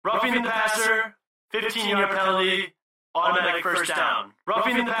Roughing the passer, 15-yard penalty, automatic first down.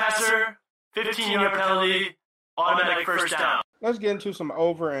 Roughing the passer, 15-yard penalty, automatic first down. Let's get into some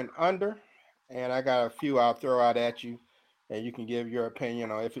over and under. And I got a few I'll throw out at you. And you can give your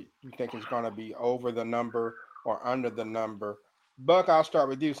opinion on if you think it's going to be over the number or under the number. Buck, I'll start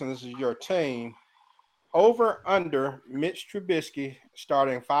with you since this is your team. Over, under, Mitch Trubisky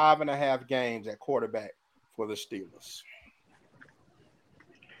starting 5.5 games at quarterback for the Steelers.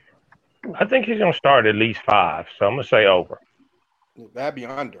 I think he's going to start at least 5, so I'm going to say over. That'd be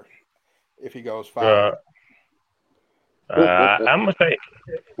under if he goes 5. I'm going to say,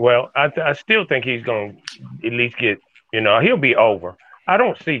 well, I still think he's going to at least get, he'll be over. I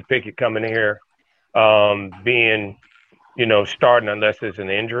don't see Pickett coming in here being, starting unless it's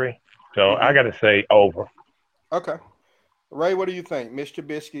an injury. So I got to say over. Okay. Ray, what do you think? Mitch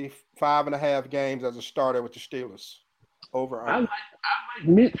Trubisky, 5.5 games as a starter with the Steelers. Over. I like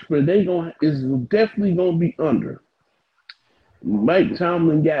Mitch, but it's definitely going to be under. Mike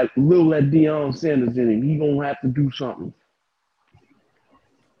Tomlin got little that Deion Sanders in him. He going to have to do something.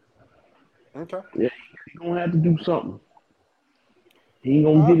 Okay. Yeah, he's going to have to do something. He ain't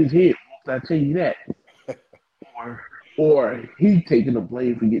going to get his head whooped, I tell you that. or he taking the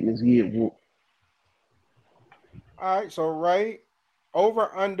blame for getting his head whooped. All right, so Ray,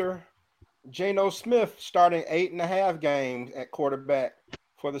 over under Geno Smith starting 8.5 games at quarterback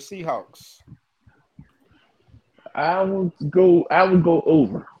for the Seahawks. I would go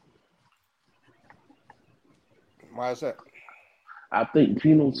over. Why is that? I think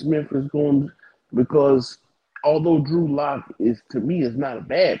Geno Smith is going because although Drew Lock is not a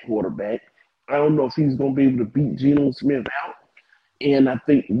bad quarterback, I don't know if he's going to be able to beat Geno Smith out. And I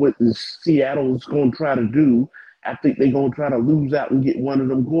think what Seattle is going to try to do, I think they're going to try to lose out and get one of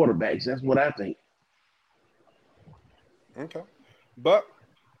them quarterbacks. That's what I think. Okay. But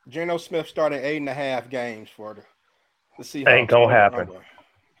Geno Smith starting 8.5 games for the Seahawks. Ain't going to happen.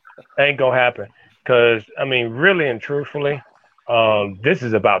 Ain't going to happen. Because, really and truthfully, this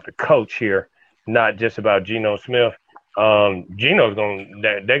is about the coach here, not just about Geno Smith. Geno's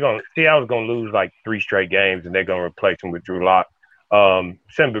Seattle's going to lose like 3 straight games, and they're going to replace him with Drew Lock,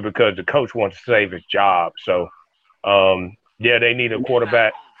 simply because the coach wants to save his job. So, they need a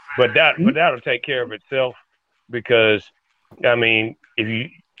quarterback, but that'll take care of itself because, if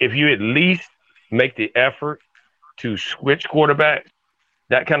you at least make the effort to switch quarterback,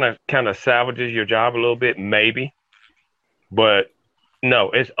 that kind of salvages your job a little bit, maybe. But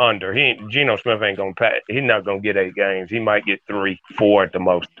no, it's under. Geno Smith ain't gonna pass. He's not gonna get 8 games. He might get 3, 4 at the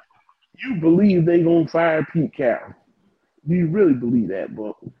most. You believe they gonna fire Pete Carroll? Do you really believe that,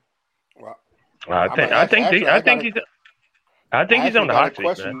 Buck? Well, I think he's on the hot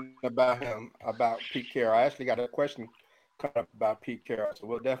seat, man. About Pete Carroll. I actually got a question coming up about Pete Carroll, so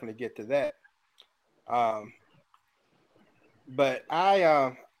we'll definitely get to that. But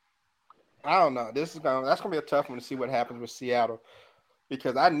I don't know. That's gonna be a tough one to see what happens with Seattle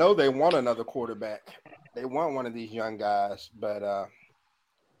because I know they want another quarterback. They want one of these young guys, but the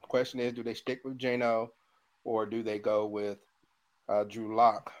question is, do they stick with Geno or do they go with Drew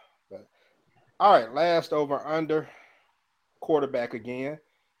Lock? But all right, last over under quarterback again.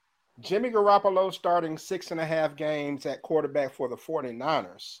 Jimmy Garoppolo starting 6.5 games at quarterback for the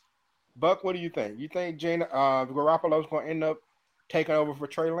 49ers. Buck, what do you think? You think Garoppolo's going to end up taking over for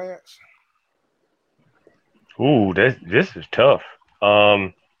Trey Lance? Ooh, this is tough.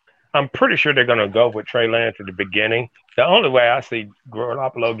 I'm pretty sure they're going to go with Trey Lance at the beginning. The only way I see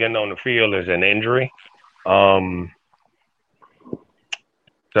Garoppolo getting on the field is an injury. So,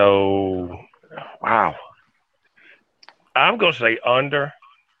 wow. I'm going to say under.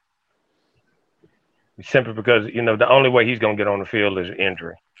 Simply because, the only way he's going to get on the field is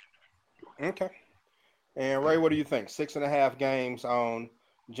injury. Okay. And Ray, what do you think? 6.5 games on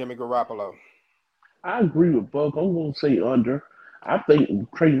Jimmy Garoppolo. I agree with Buck. I'm going to say under. I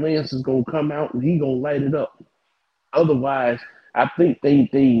think Trey Lance is going to come out and he's going to light it up. Otherwise, I think they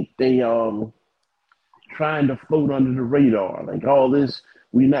trying to float under the radar. Like all this,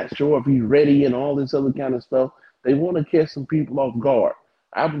 we're not sure if he's ready and all this other kind of stuff. They want to catch some people off guard.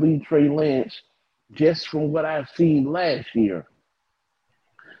 I believe Trey Lance, just from what I've seen last year,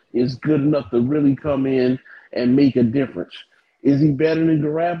 is good enough to really come in and make a difference. Is he better than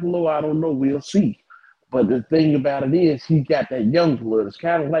Garoppolo? I don't know. We'll see. But the thing about it is he got that young blood. It's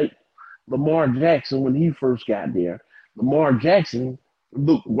kind of like Lamar Jackson when he first got there. Lamar Jackson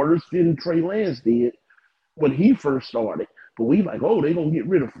looked worse than Trey Lance did when he first started. But we like, oh, they're going to get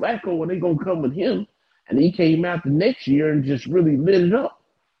rid of Flacco and they're going to come with him. And he came out the next year and just really lit it up.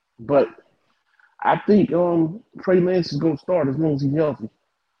 But I think Trey Lance is going to start as long as he's healthy.